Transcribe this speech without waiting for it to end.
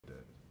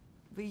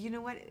But you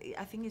know what?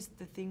 I think it's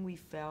the thing we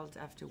felt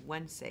after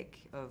one sec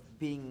of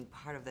being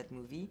part of that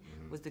movie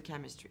was the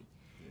chemistry.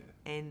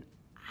 Yeah. And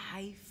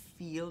I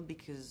feel,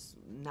 because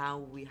now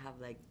we have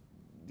like,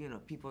 you know,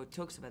 people who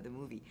talks about the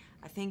movie,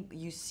 I think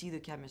you see the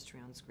chemistry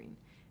on screen,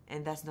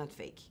 and that's not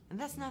fake. And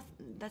that's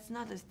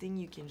not a thing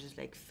you can just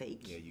like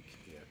fake.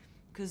 Yeah,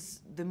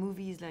 Because the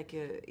movie is like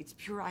it's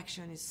pure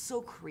action. It's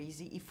so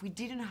crazy. If we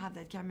didn't have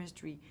that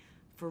chemistry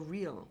for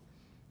real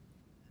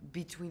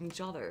between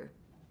each other,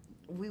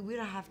 we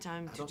don't have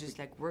time to just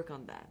like work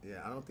on that.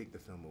 Yeah, I don't think the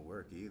film will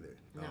work either.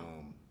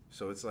 No.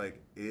 So it's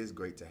like, it is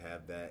great to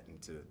have that,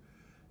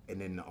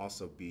 and then to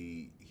also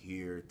be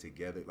here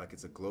together. Like,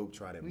 it's a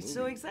globe-trotting movie. We're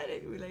so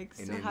excited. We're like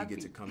so happy. And then we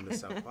get to come to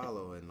Sao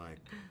Paulo and like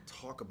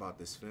talk about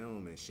this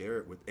film and share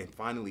it and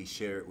finally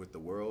share it with the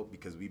world,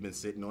 because we've been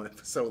sitting on it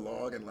for so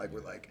long, and like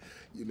we're like,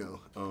 you know,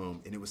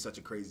 and it was such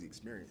a crazy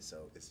experience.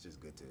 So it's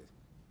just good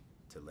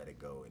to let it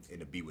go and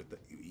to be with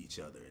each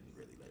other and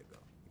really let it go.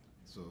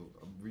 So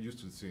we're used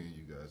to seeing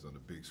you guys on the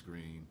big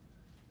screen,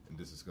 and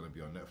this is going to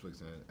be on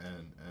Netflix,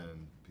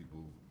 and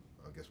people,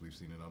 I guess we've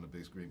seen it on the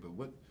big screen. But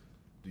what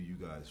do you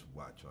guys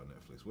watch on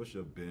Netflix? What's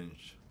your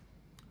binge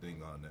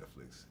thing on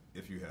Netflix,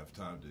 if you have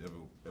time to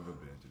ever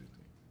binge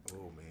anything?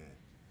 Oh man.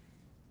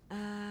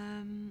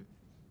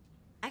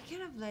 I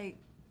kind of like.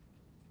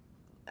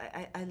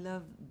 I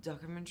love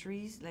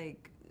documentaries.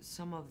 Like,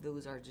 some of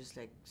those are just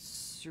like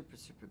super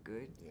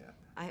good. Yeah.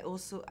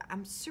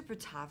 I'm super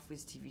tough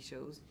with TV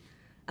shows.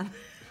 I'm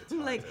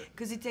like,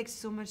 because it takes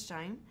so much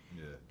time.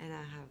 Yeah. And I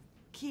have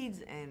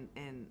kids and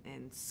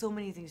so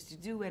many things to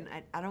do, and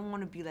I don't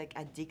want to be like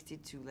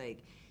addicted to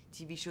like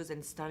TV shows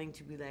and starting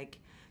to be like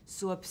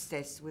so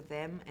obsessed with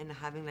them, and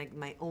having like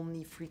my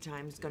only free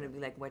time is gonna be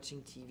like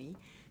watching TV.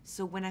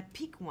 So when I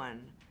pick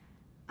one,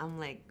 I'm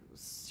like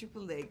super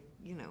like,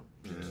 you know,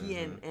 picky,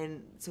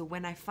 and so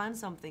when I find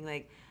something,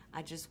 like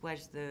I just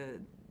watched the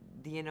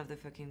End of the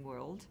Fucking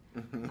World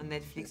on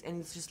Netflix, and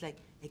it's just like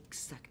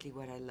exactly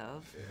what I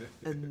love.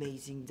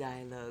 Amazing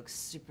dialogue,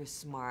 super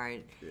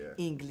smart,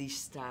 English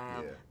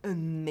style,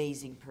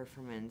 amazing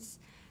performance,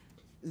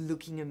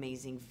 looking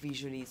amazing,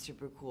 visually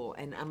super cool.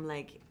 And I'm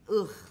like,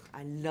 ugh,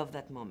 I love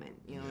that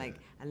moment. You know, like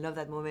I love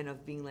that moment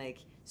of being like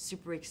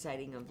super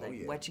exciting, of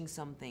like watching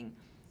something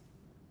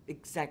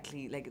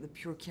exactly like the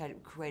pure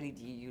quality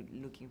you're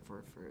looking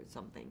for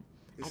something.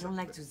 I don't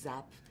like to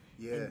zap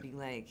and be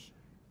like,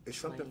 it's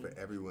something for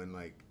everyone.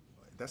 Like,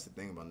 that's the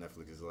thing about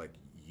Netflix, is like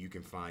you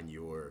can find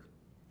your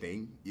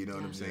thing, you know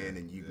what I'm saying,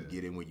 and you can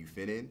get in where you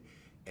fit in.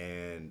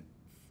 And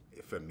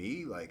for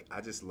me, like,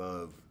 I just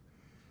love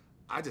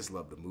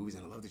the movies,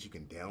 and I love that you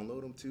can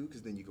download them too,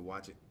 because then you can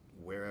watch it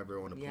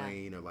wherever on a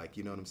plane, or like,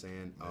 you know what I'm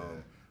saying.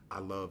 I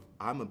love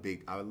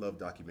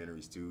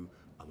documentaries too.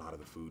 A lot of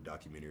the food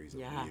documentaries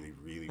are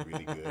really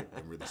good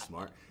and really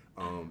smart.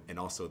 And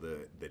also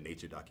the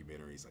nature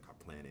documentaries, like Our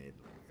Planet.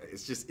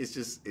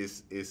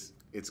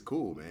 It's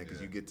cool, man,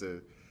 because you get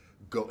to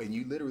go, and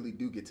you literally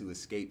do get to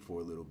escape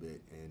for a little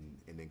bit,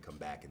 and then come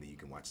back, and then you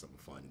can watch something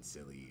fun and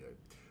silly,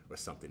 or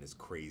something as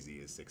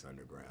crazy as Six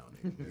Underground.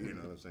 And, you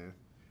know what I'm saying?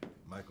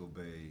 Michael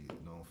Bay,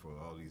 known for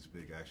all these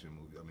big action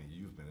movies. I mean,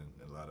 you've been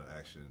in a lot of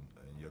action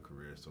in your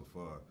career so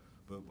far.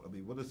 But I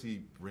mean, what does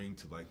he bring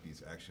to like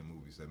these action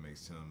movies that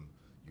makes him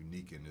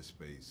unique in this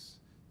space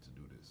to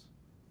do this?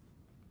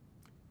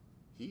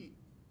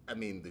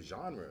 The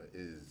genre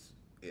is,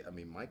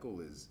 Michael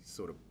is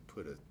sort of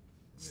put a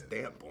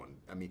stamp on.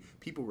 I mean,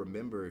 people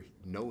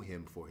know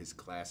him for his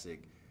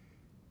classic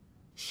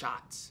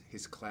shots,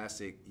 his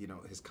classic, you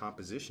know, his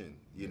composition,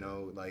 you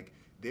know, like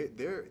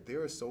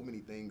there are so many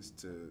things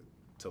to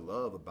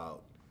love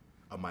about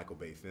a Michael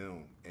Bay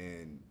film.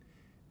 And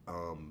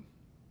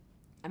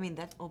I mean,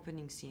 that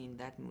opening scene in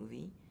that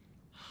movie,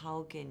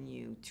 how can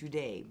you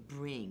today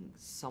bring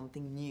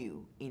something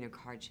new in a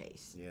car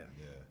chase? Yeah.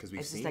 Because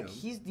we've it's seen just like him,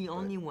 he's the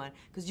only one.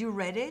 Because you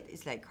read it,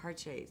 it's like car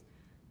chase,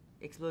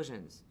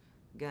 explosions,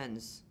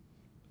 guns.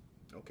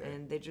 Okay.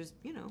 And they just,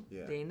 you know,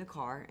 they're in the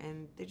car,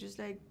 and they're just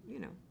like, you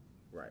know.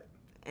 Right.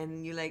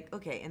 And you're like,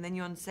 okay. And then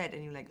you're on set,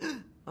 and you're like,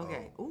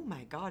 okay, oh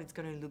my God, it's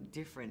gonna look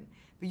different.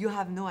 But you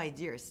have no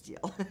idea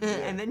still.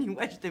 And then you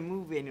watch the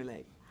movie, and you're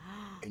like,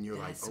 and you're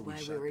that's like, oh,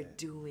 what we were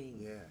doing.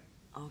 Yeah.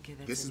 Okay,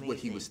 that's This amazing. is what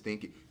he was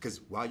thinking.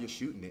 Because while you're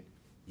shooting it,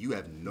 you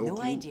have no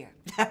clue. idea.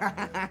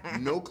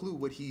 No clue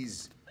what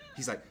he's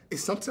like. And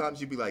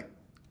sometimes you'd be like,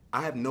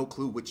 I have no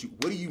clue what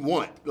do you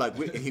want? Like,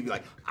 and he'd be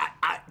like,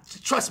 I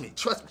trust me,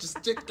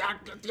 just,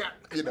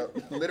 you know,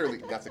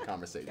 literally, that's a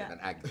conversation,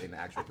 an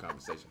actual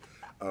conversation.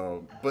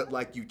 But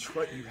like, you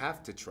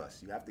have to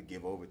trust, you have to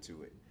give over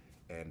to it.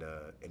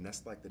 And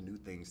that's like the new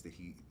things that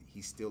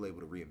he's still able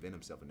to reinvent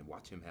himself, and to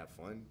watch him have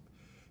fun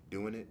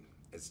doing it,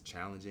 as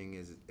challenging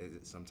as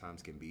it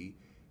sometimes can be,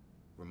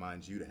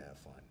 reminds you to have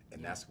fun.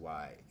 And that's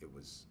why it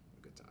was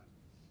a good time.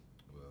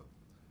 Well,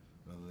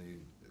 Mélanie,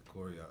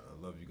 Corey,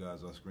 I love you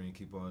guys on screen.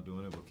 Keep on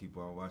doing it. We'll keep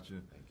on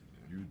watching. Thank you,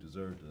 man. You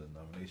deserve the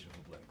nomination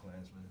for Black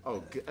Klansman. Oh,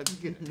 good.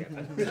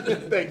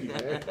 Thank you,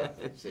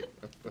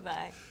 man.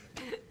 Bye.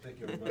 Thank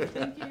you, everybody.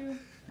 Thank you.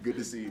 Good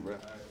to see you, bro.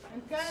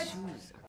 I'm good.